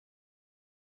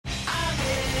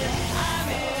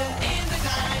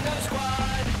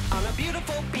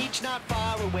not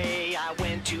far away. I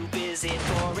went to visit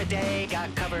for a day.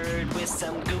 Got covered with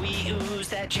some gooey ooze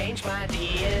that changed my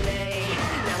DNA.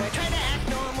 Now I try to act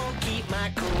normal, keep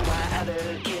my cool while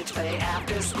other kids play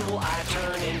after school. I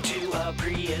turn into a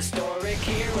prehistoric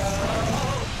hero.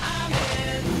 I'm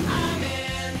in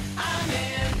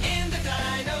the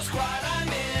Dino Squad. I'm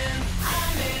in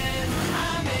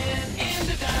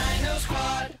the Dino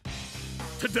Squad.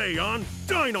 Today on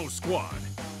Dino Squad,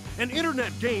 an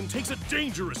internet game takes a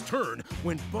dangerous turn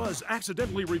when Buzz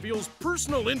accidentally reveals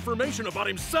personal information about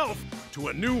himself to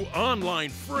a new online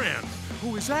friend,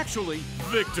 who is actually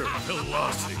Victor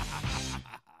Veloci.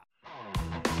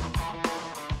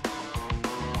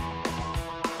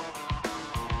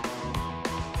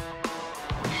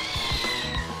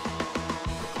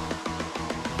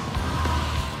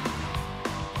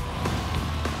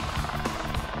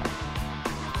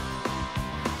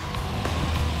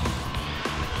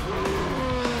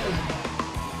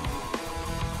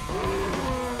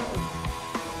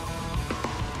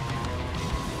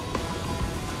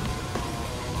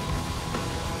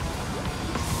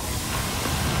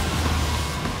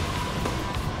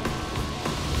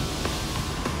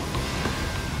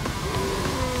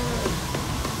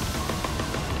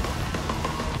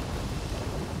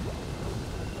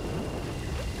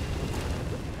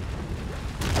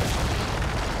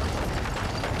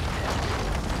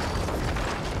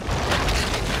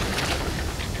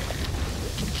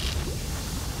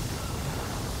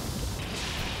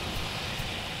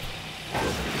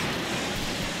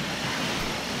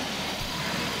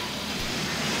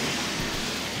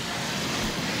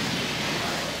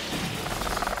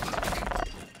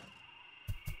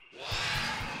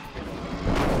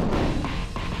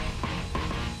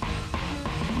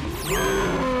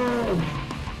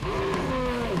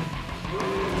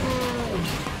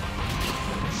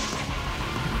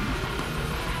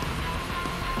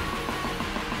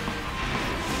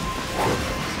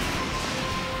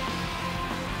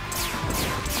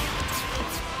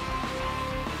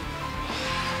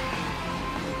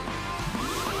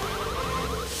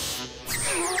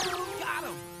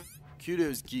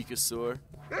 Kudos, Geekosaur.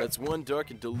 That's one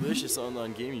dark and delicious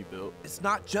online game you built. It's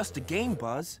not just a game,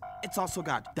 Buzz. It's also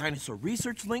got dinosaur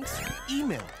research links,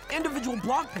 email, individual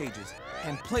blog pages,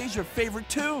 and plays your favorite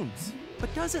tunes.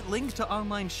 But does it link to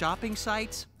online shopping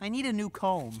sites? I need a new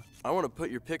comb. I want to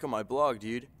put your pic on my blog,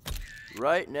 dude.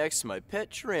 Right next to my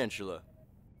pet tarantula.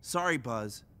 Sorry,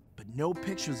 Buzz, but no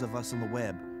pictures of us on the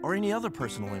web or any other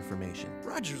personal information.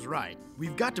 Roger's right.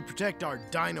 We've got to protect our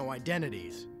dino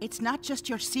identities. It's not just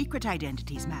your secret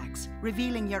identities, Max.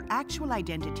 Revealing your actual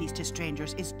identities to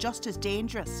strangers is just as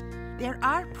dangerous. There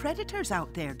are predators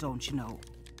out there, don't you know?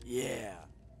 Yeah,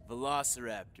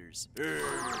 velociraptors.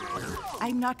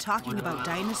 I'm not talking about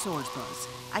dinosaurs, Buzz.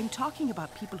 I'm talking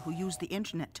about people who use the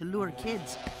internet to lure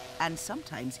kids, and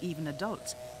sometimes even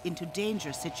adults, into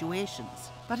dangerous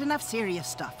situations. But enough serious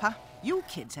stuff, huh? You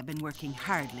kids have been working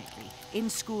hard lately, in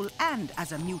school and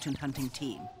as a mutant hunting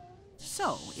team.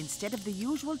 So, instead of the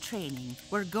usual training,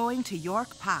 we're going to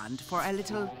York Pond for a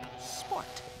little sport.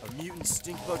 A mutant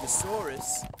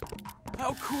stinkbugosaurus?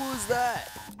 How cool is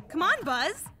that? Come on,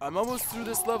 Buzz. I'm almost through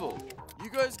this level. You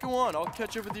guys go on. I'll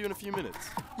catch up with you in a few minutes.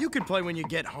 You can play when you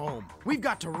get home. We've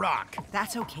got to rock.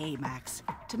 That's okay, Max.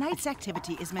 Tonight's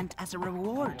activity is meant as a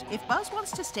reward. If Buzz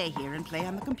wants to stay here and play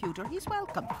on the computer, he's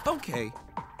welcome. Okay,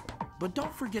 but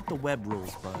don't forget the web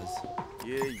rules, Buzz.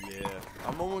 Yeah.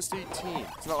 I'm almost 18.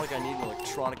 It's not like I need an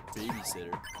electronic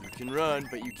babysitter. You can run,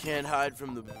 but you can't hide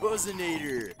from the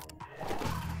Buzzinator.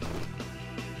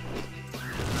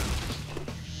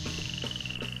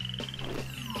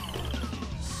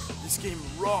 This game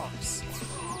rocks.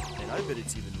 And I bet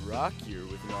it's even rockier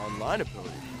with an online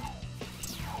opponent.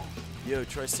 Yo,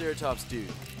 Triceratops dude.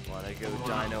 Wanna go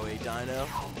dino a dino?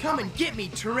 Come and get me,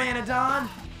 Pteranodon!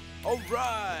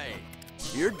 Alright!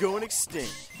 You're going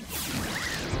extinct.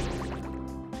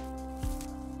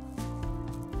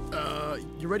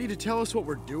 You ready to tell us what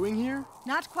we're doing here?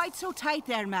 Not quite so tight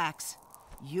there, Max.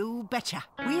 You betcha.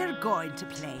 We're going to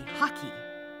play hockey.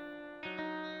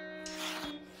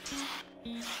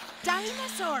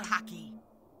 Dinosaur hockey.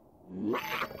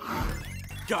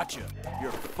 Gotcha.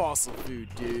 You're fossil food,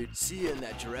 dude. See you in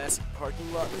that Jurassic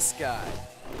parking lot in the sky.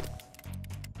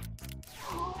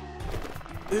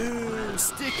 Ooh,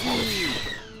 sticky!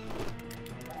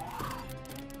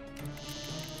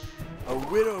 A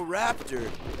widow raptor.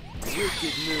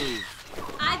 Wicked move.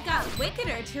 I've got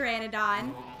wickeder,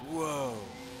 Pteranodon. Whoa.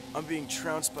 I'm being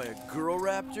trounced by a girl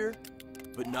raptor,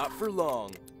 but not for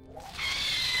long.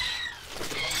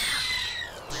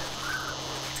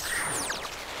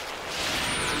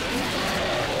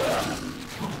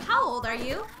 How old are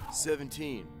you?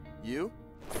 17. You?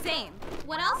 Same.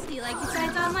 What else do you like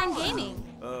besides online gaming?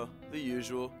 The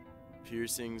usual.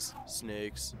 Piercings,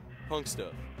 snakes, punk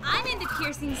stuff. I'm into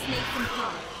piercing snakes and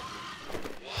punk.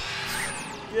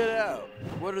 Get out!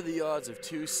 What are the odds of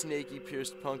two snaky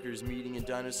pierced punkers meeting in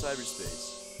Dino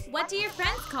cyberspace? What do your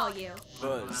friends call you?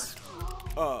 Buzz.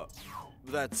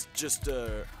 That's just,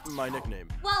 my nickname.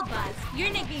 Well, Buzz, your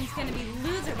nickname's gonna be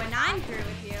Loser when I'm through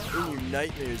with you. In your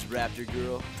nightmares, Raptor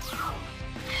girl.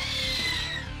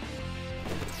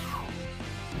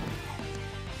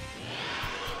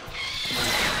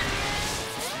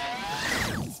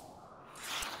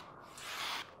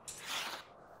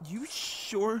 You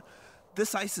sure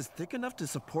this ice is thick enough to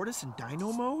support us in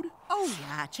dino mode? Oh,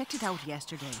 yeah, checked it out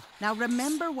yesterday. Now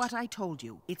remember what I told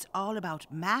you. It's all about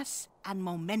mass and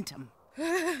momentum.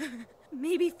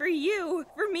 Maybe for you.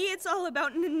 For me, it's all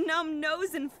about numb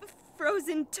nose and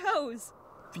frozen toes.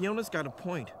 Fiona's got a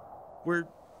point. We're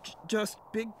just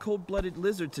big cold-blooded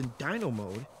lizards in dino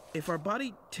mode. If our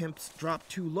body temps drop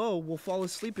too low, we'll fall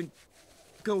asleep and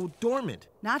go dormant.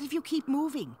 Not if you keep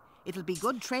moving. It'll be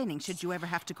good training should you ever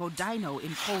have to go dino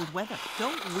in cold weather.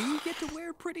 Don't we get to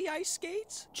wear pretty ice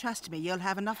skates? Trust me, you'll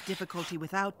have enough difficulty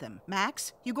without them.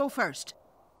 Max, you go first.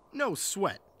 No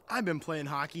sweat. I've been playing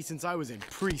hockey since I was in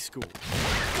preschool.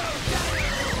 25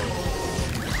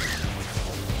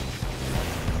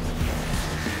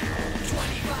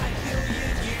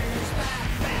 million years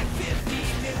back 50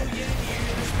 million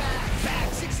years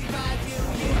back 65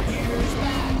 million years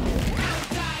back.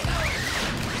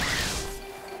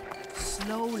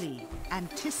 Slowly,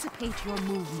 anticipate your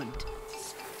movement.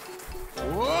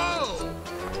 Whoa!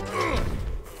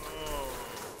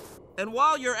 And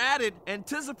while you're at it,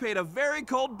 anticipate a very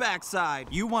cold backside.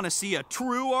 You want to see a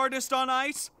true artist on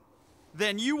ice?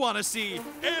 Then you want to see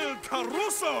El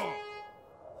Caruso!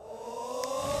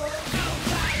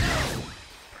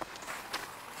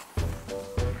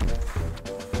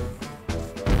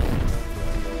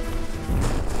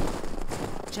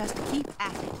 Just keep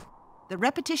at it. The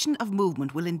repetition of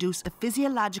movement will induce a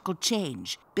physiological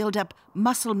change, build up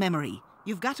muscle memory.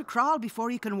 You've got to crawl before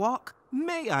you can walk.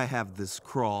 May I have this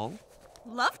crawl?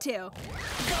 Love to. 25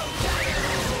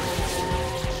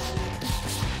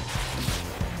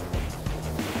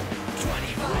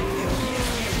 million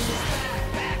years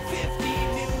back 50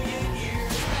 million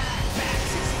years back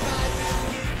 65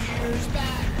 million years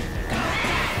back.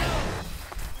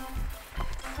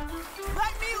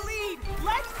 Let me lead!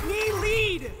 Let me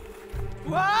lead!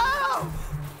 Whoa!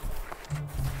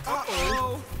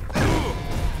 Uh-oh.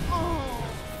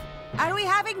 Are we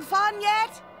having fun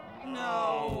yet?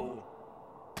 No.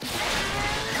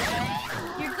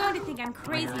 You're going to think I'm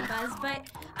crazy, Buzz, but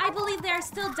I believe there are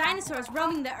still dinosaurs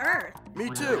roaming the Earth. Me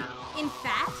too. In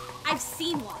fact, I've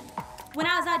seen one. When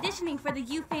I was auditioning for the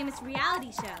You Famous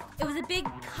reality show, it was a big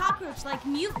cockroach-like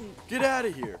mutant. Get out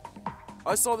of here.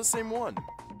 I saw the same one.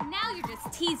 Now you're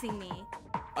just teasing me.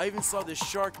 I even saw this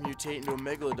shark mutate into a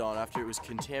megalodon after it was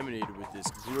contaminated with this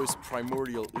gross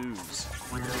primordial ooze.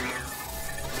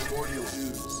 Primordial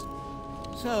ooze.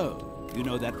 So, you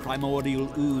know that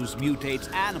primordial ooze mutates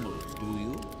animals, do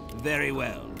you? Very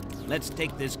well. Let's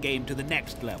take this game to the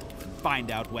next level and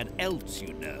find out what else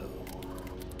you know.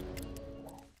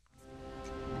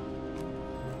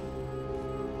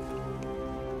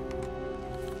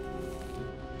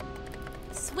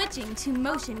 Switching to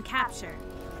motion capture.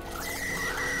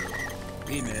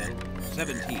 Female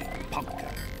 17,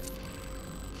 puncture.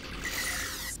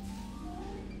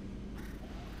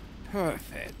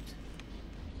 Perfect.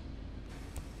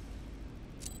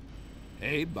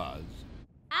 Hey, Buzz.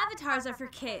 Avatars are for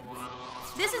kids.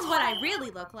 This is what I really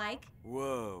look like.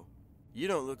 Whoa. You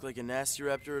don't look like a nasty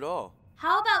raptor at all.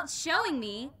 How about showing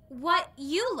me what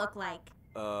you look like?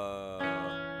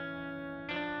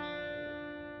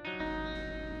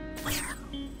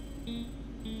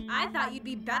 I thought you'd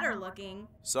be better looking.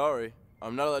 Sorry.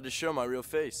 I'm not allowed to show my real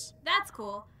face. That's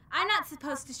cool. I'm not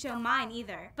supposed to show mine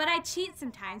either, but I cheat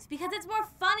sometimes because it's more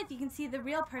fun if you can see the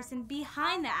real person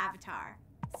behind the avatar.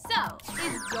 So,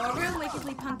 is your room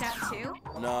wickedly punked out too?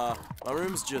 Nah, my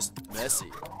room's just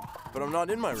messy. But I'm not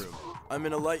in my room. I'm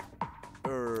in a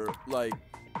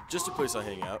just a place I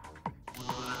hang out.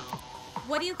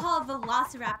 What do you call a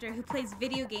velociraptor who plays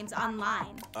video games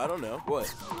online? I don't know.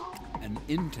 What? An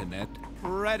internet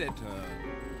predator.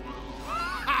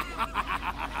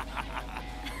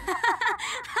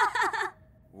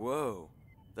 Whoa,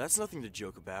 that's nothing to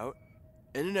joke about.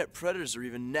 Internet predators are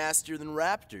even nastier than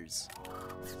raptors.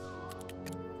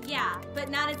 Yeah, but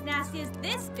not as nasty as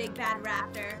this big bad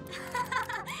raptor.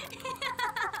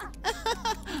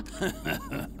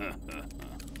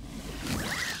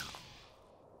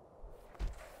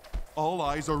 All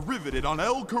eyes are riveted on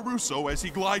El Caruso as he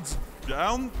glides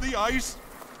down the ice,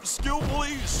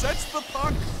 skillfully sets the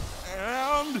puck,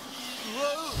 and...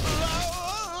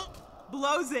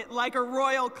 blows it like a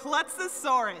royal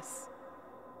Klutzosaurus.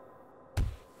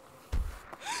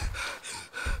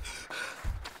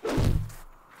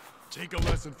 Take a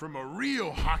lesson from a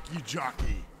real hockey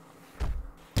jockey.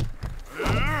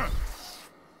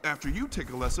 After you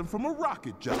take a lesson from a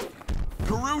rocket jockey.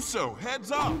 Caruso,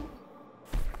 heads up!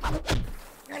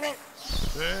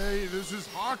 Hey, this is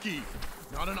hockey,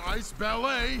 not an ice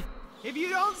ballet. If you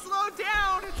don't slow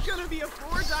down, it's gonna be a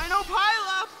 4-dino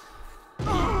pileup!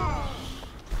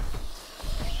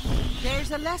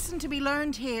 There's a lesson to be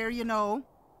learned here, you know.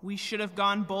 We should have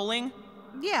gone bowling?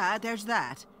 Yeah, there's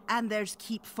that. And there's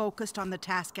keep focused on the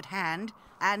task at hand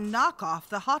and knock off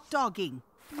the hot dogging.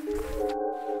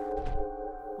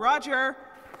 Roger,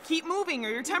 keep moving or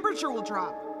your temperature will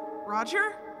drop.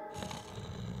 Roger?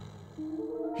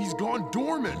 He's gone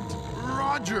dormant.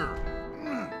 Roger.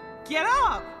 Get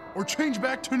up! Or change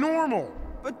back to normal.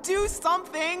 But do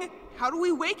something! How do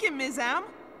we wake him, Ms. M?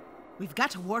 We've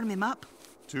got to warm him up.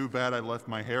 Too bad I left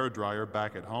my hairdryer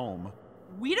back at home.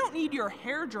 We don't need your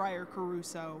hairdryer,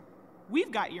 Caruso.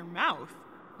 We've got your mouth.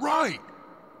 Right!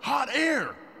 Hot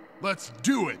air! Let's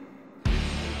do it!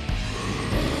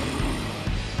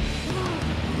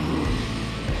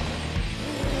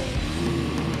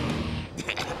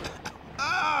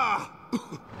 Ah!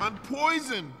 I'm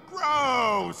poisoned!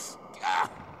 Gross!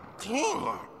 Ah!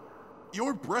 Ugh.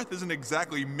 Your breath isn't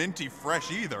exactly minty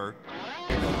fresh either.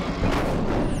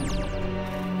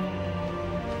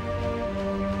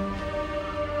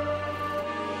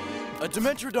 A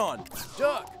Dimetrodon!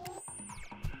 Duck!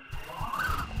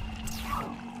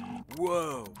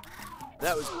 Whoa.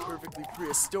 That was perfectly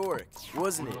prehistoric,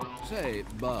 wasn't it? Say,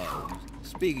 Buzz,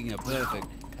 speaking of perfect,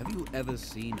 have you ever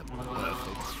seen a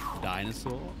perfect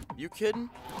dinosaur? You kidding?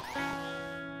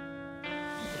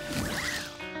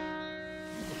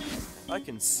 I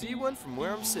can see one from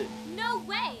where I'm sitting. No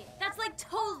way! That's like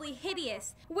totally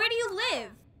hideous. Where do you live?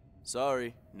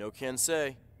 Sorry, no can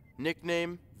say.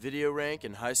 Nickname, video rank,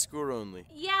 and high score only.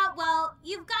 Yeah, well,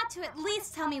 you've got to at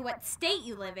least tell me what state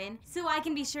you live in, so I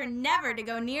can be sure never to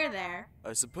go near there.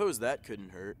 I suppose that couldn't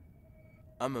hurt.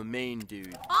 I'm a Maine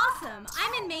dude. Awesome!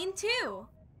 I'm in Maine too.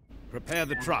 Prepare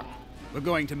the truck. We're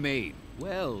going to Maine.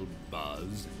 Well,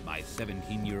 Buzz, my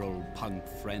 17-year-old punk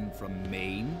friend from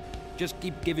Maine, just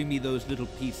keep giving me those little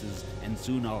pieces, and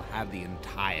soon I'll have the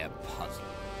entire puzzle.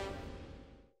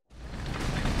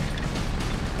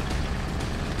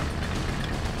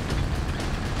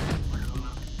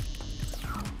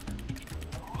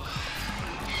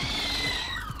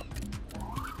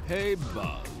 Hey,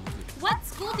 Buzz. What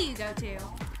school do you go to?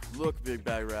 Look, Big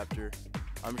Bag Raptor,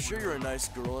 I'm sure you're a nice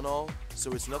girl and all, so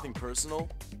it's nothing personal,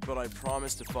 but I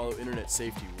promise to follow internet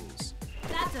safety rules.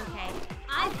 That's okay.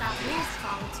 I've got rules to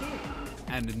follow too.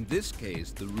 And in this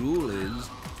case, the rule is,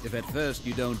 if at first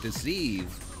you don't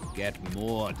deceive, get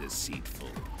more deceitful.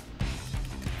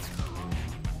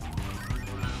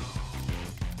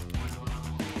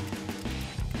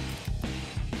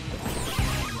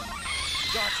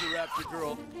 Gotcha, Raptor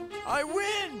girl. I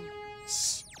win!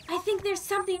 Shh! I think there's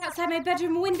something outside my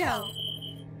bedroom window.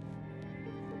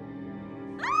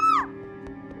 Ah!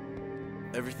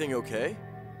 Everything okay?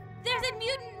 There's a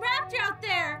mutant raptor out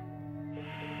there!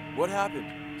 What happened?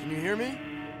 Can you hear me?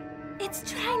 It's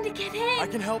trying to get in. I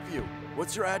can help you.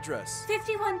 What's your address?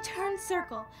 51 Turn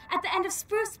Circle at the end of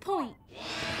Spruce Point.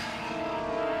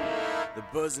 The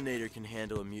Buzzinator can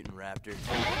handle a mutant raptor.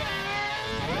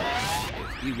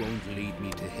 If he won't lead me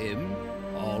to him,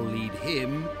 I'll lead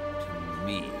him to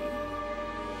me.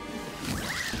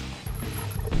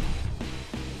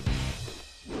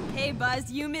 Hey, Buzz,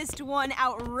 you missed one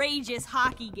outrageous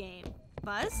hockey game.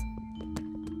 Buzz?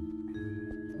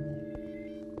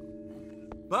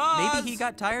 Buzz! Maybe he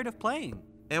got tired of playing.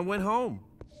 And went home.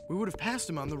 We would have passed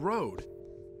him on the road.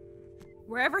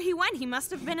 Wherever he went, he must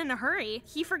have been in a hurry.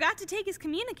 He forgot to take his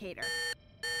communicator.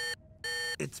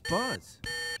 It's Buzz.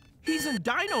 He's in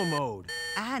dino mode.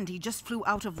 And he just flew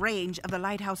out of range of the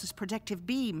lighthouse's protective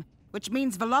beam, which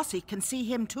means Veloci can see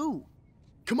him too.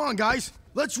 Come on, guys.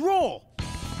 Let's roll!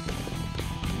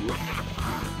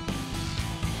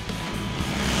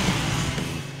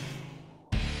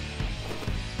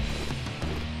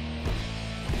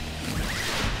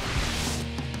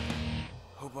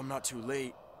 Hope I'm not too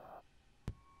late.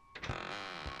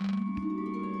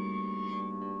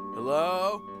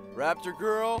 Hello? Raptor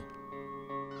girl?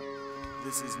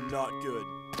 This is not good.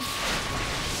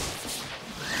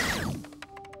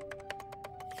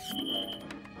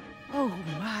 Oh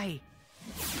my.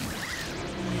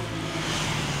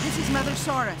 This is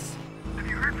Mothersaurus. Have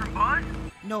you heard from Buzz?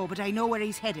 No, but I know where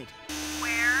he's headed.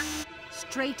 Where?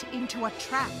 Straight into a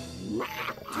trap.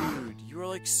 Dude, you are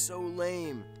like so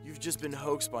lame. You've just been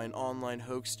hoaxed by an online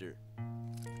hoaxster.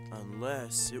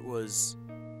 Unless it was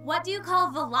What do you call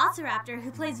a velociraptor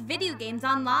who plays video games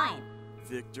online?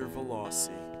 Victor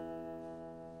Veloci.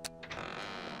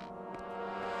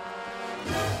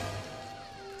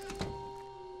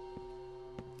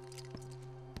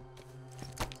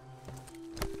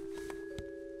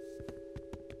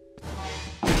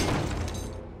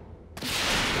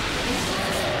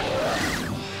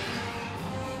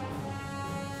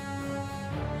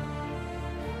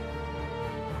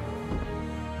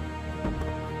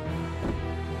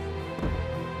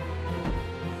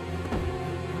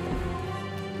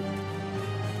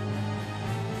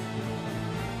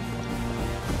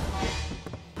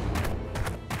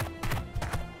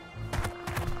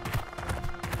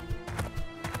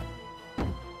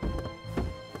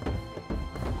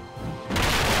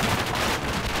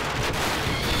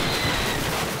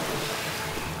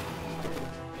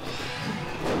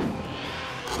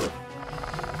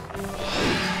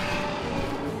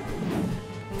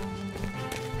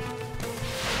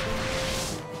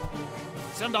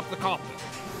 Send up the copter.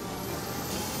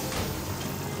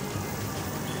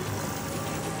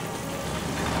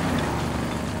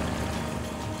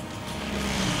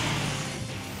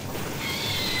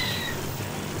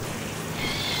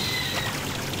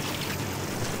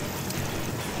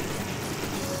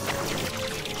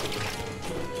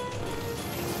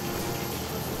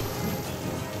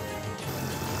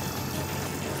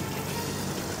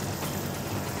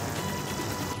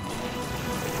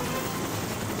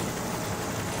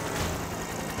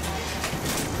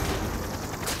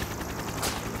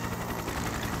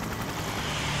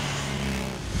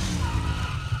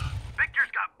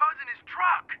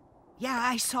 Yeah,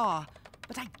 I saw,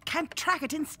 but I can't track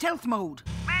it in stealth mode.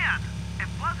 Man, if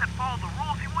Buzz had followed the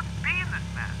rules, he wouldn't be in this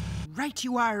mess. Right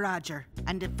you are, Roger.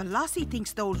 And if Veloci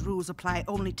thinks those rules apply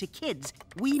only to kids,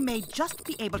 we may just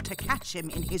be able to catch him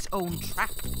in his own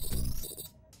trap.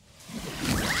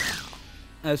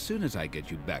 As soon as I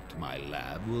get you back to my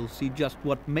lab, we'll see just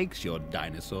what makes your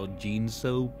dinosaur gene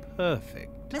so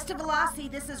perfect. Mr.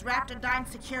 Veloci, this is Raptor Dyne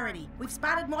Security. We've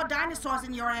spotted more dinosaurs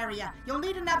in your area. You'll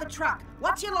need another truck.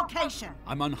 What's your location?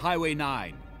 I'm on Highway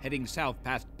 9, heading south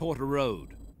past Porter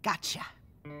Road. Gotcha.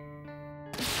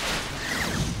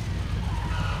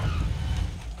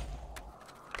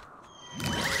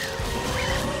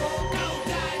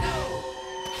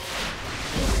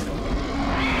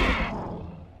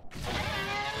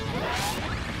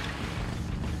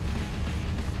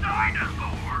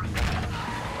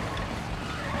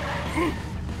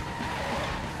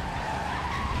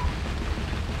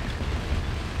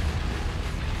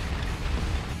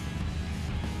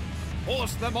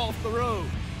 Force them off the road.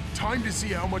 Time to see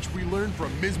how much we learned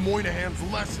from Ms. Moynihan's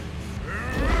lesson.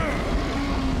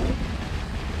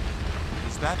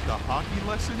 Is that the hockey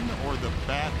lesson or the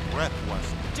bad breath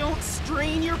lesson? Don't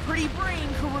strain your pretty brain,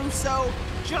 Caruso.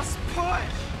 Just push.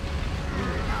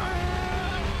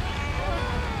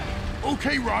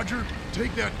 Okay, Roger.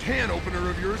 Take that can opener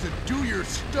of yours and do your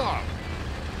stuff.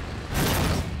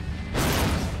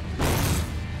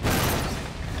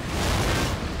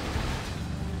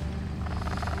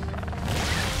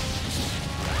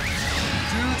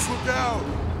 Dudes, look out!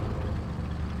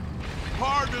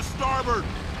 Hard to starboard!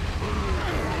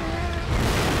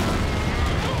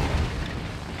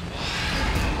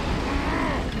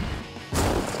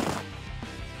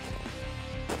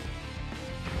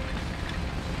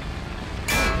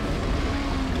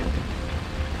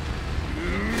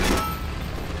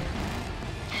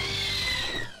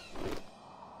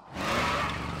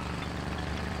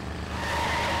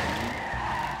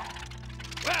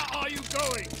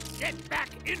 Get back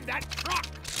in that truck!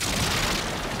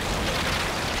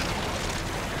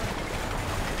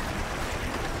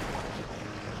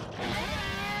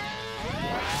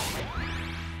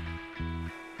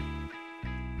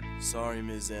 Sorry,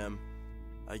 Ms. M.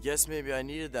 I guess maybe I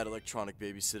needed that electronic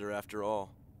babysitter after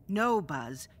all. No,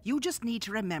 Buzz. You just need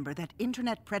to remember that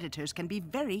internet predators can be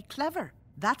very clever.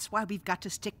 That's why we've got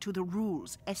to stick to the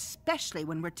rules, especially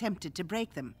when we're tempted to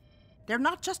break them. They're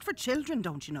not just for children,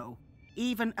 don't you know?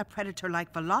 Even a predator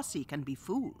like Veloci can be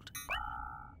fooled.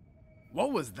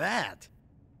 What was that?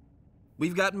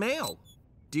 We've got mail.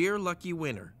 Dear lucky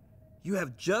winner, you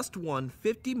have just won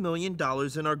 $50 million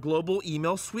in our global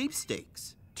email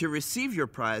sweepstakes. To receive your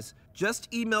prize,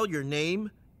 just email your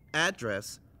name,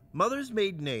 address, mother's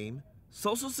maiden name,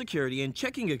 social security, and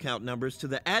checking account numbers to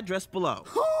the address below.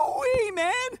 Hoo-wee,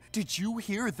 man! Did you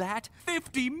hear that?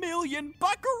 50 million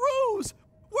buckaroos!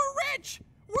 We're rich!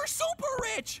 We're super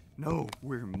rich! No,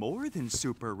 we're more than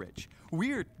super rich.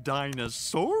 We're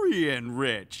dinosaurian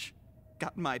rich.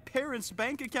 Got my parents'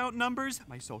 bank account numbers,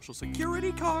 my social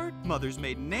security card, mother's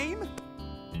maiden name.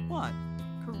 What?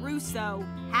 Caruso,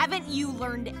 haven't you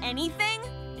learned anything?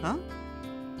 Huh?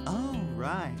 Oh,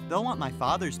 right. They'll want my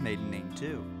father's maiden name,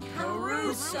 too.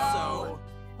 Caruso!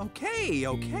 Okay.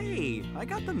 I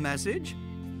got the message.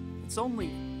 It's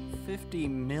only 50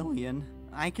 million.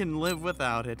 I can live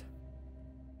without it.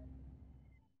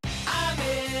 I'm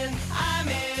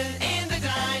in the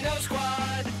Dino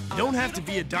Squad. You don't have to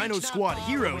be a Dino Squad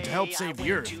hero to help save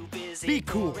the Earth. Be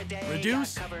cool.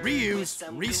 Reduce, reuse,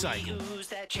 recycle.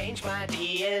 That changed my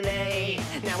DNA.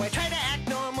 Now I try to act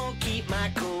normal, keep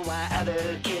my cool while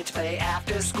other kids play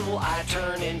after school. I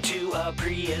turn into a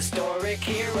prehistoric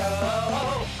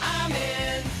hero. I'm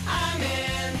in